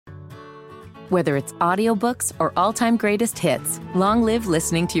Whether it's audiobooks or all-time greatest hits, long live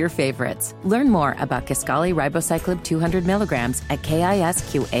listening to your favorites. Learn more about Kisqali Ribociclib 200 milligrams at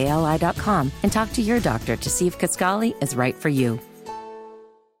KISQALI.com and talk to your doctor to see if Kisqali is right for you.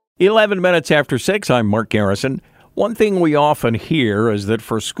 11 minutes after 6, I'm Mark Garrison. One thing we often hear is that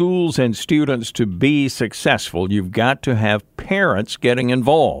for schools and students to be successful, you've got to have parents getting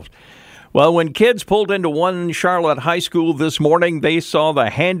involved. Well, when kids pulled into one Charlotte high school this morning, they saw the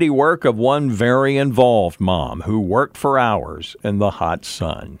handiwork of one very involved mom who worked for hours in the hot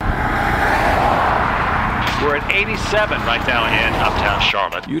sun. We're at 87 right now in uptown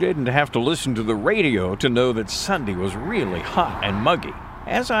Charlotte. You didn't have to listen to the radio to know that Sunday was really hot and muggy.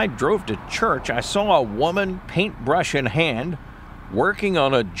 As I drove to church, I saw a woman, paintbrush in hand, working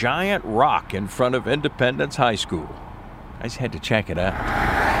on a giant rock in front of Independence High School. I just had to check it out.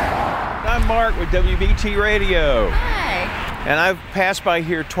 I'm Mark with WBT Radio. Hi. And I've passed by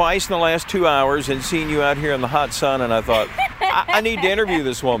here twice in the last 2 hours and seen you out here in the hot sun, and I thought, I need to interview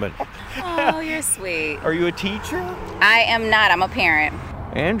this woman. Oh, you're sweet. Are you a teacher? I am not. I'm a parent.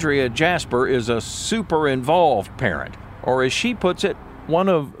 Andrea Jasper is a super involved parent, or as she puts it, one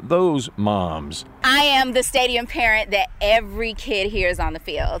of those moms. I am the stadium parent that every kid hears on the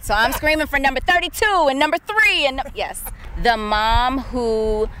field. So I'm screaming for number 32 and number 3 and yes, the mom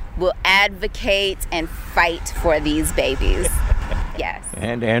who will advocate and fight for these babies. Yes.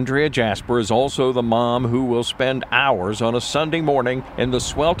 And Andrea Jasper is also the mom who will spend hours on a Sunday morning in the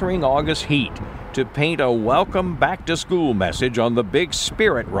sweltering August heat to paint a welcome back to school message on the big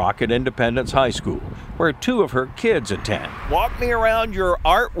Spirit Rock at Independence High School, where 2 of her kids attend. Walk me around your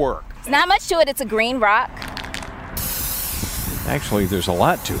artwork. It's not much to it. It's a green rock. Actually, there's a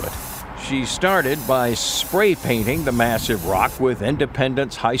lot to it. She started by spray painting the massive rock with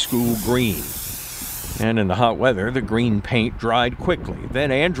Independence High School green. And in the hot weather, the green paint dried quickly.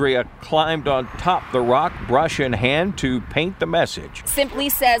 Then Andrea climbed on top the rock, brush in hand, to paint the message. Simply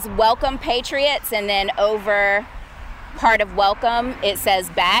says, "Welcome, Patriots," and then over part of welcome, it says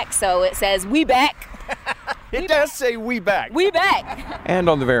back. So it says, "We back." It does say "we back." We back. And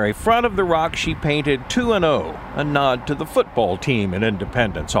on the very front of the rock, she painted 2-0, a nod to the football team in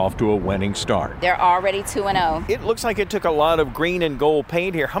Independence, off to a winning start. They're already 2-0. It looks like it took a lot of green and gold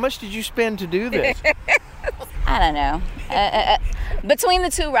paint here. How much did you spend to do this? I don't know. Between the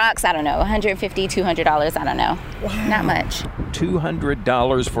 2 rocks, I don't know, $150, $200, I don't know. Wow. Not much.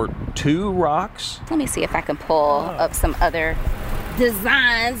 $200 for 2 rocks? Let me see if I can pull up some other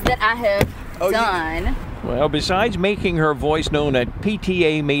designs that I have done. Well, besides making her voice known at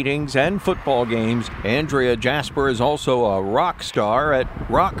PTA meetings and football games, Andrea Jasper is also a rock star at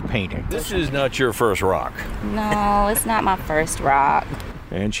rock painting. This is not your first rock. No, it's not my first rock.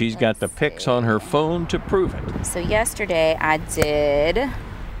 And she's got the pics on her phone to prove it. So yesterday I did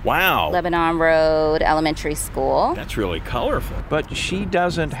Lebanon Road Elementary School. That's really colorful. But she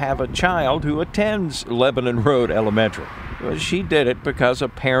doesn't have a child who attends Lebanon Road Elementary. Well, she did it because a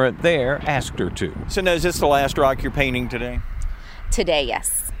parent there asked her to. So now, is this the last rock you're painting today? Today,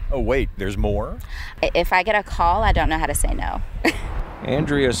 yes. Oh, wait, there's more? If I get a call, I don't know how to say no.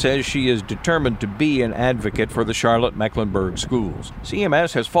 Andrea says she is determined to be an advocate for the Charlotte-Mecklenburg schools.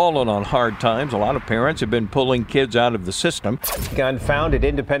 CMS has fallen on hard times. A lot of parents have been pulling kids out of the system. Gun found at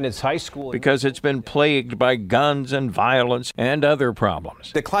Independence High School because it's been plagued by guns and violence and other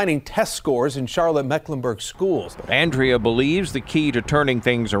problems. Declining test scores in Charlotte-Mecklenburg schools. But Andrea believes the key to turning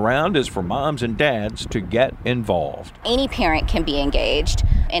things around is for moms and dads to get involved. Any parent can be engaged.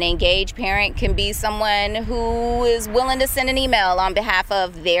 An engaged parent can be someone who is willing to send an email on behalf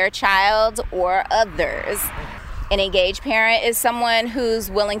of their child or others. An engaged parent is someone who's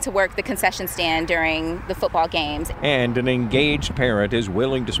willing to work the concession stand during the football games. And an engaged parent is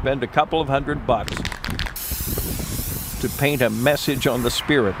willing to spend a couple of $100 to paint a message on the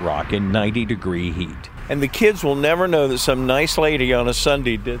Spirit Rock in 90-degree heat. And the kids will never know that some nice lady on a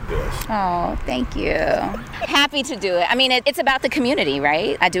Sunday did this. Oh, thank you. Happy to do it. I mean, it's about the community,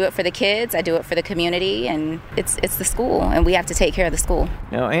 right? I do it for the kids, I do it for the community, and it's the school, and we have to take care of the school.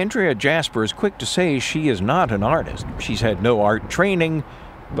 Now, Andrea Jasper is quick to say she is not an artist. She's had no art training,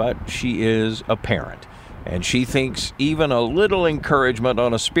 but she is a parent. And she thinks even a little encouragement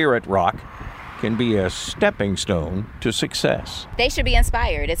on a Spirit Rock can be a stepping stone to success. They should be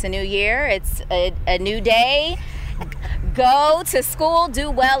inspired. It's a new year. It's a new day. Go to school, do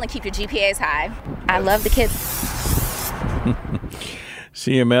well, and keep your GPAs high. I love the kids.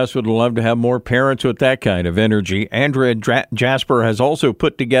 CMS would love to have more parents with that kind of energy. Andrea Jasper has also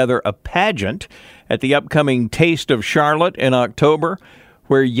put together a pageant at the upcoming Taste of Charlotte in October,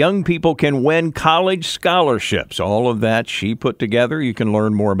 where young people can win college scholarships. All of that she put together. You can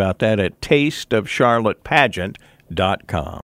learn more about that at tasteofcharlottepageant.com.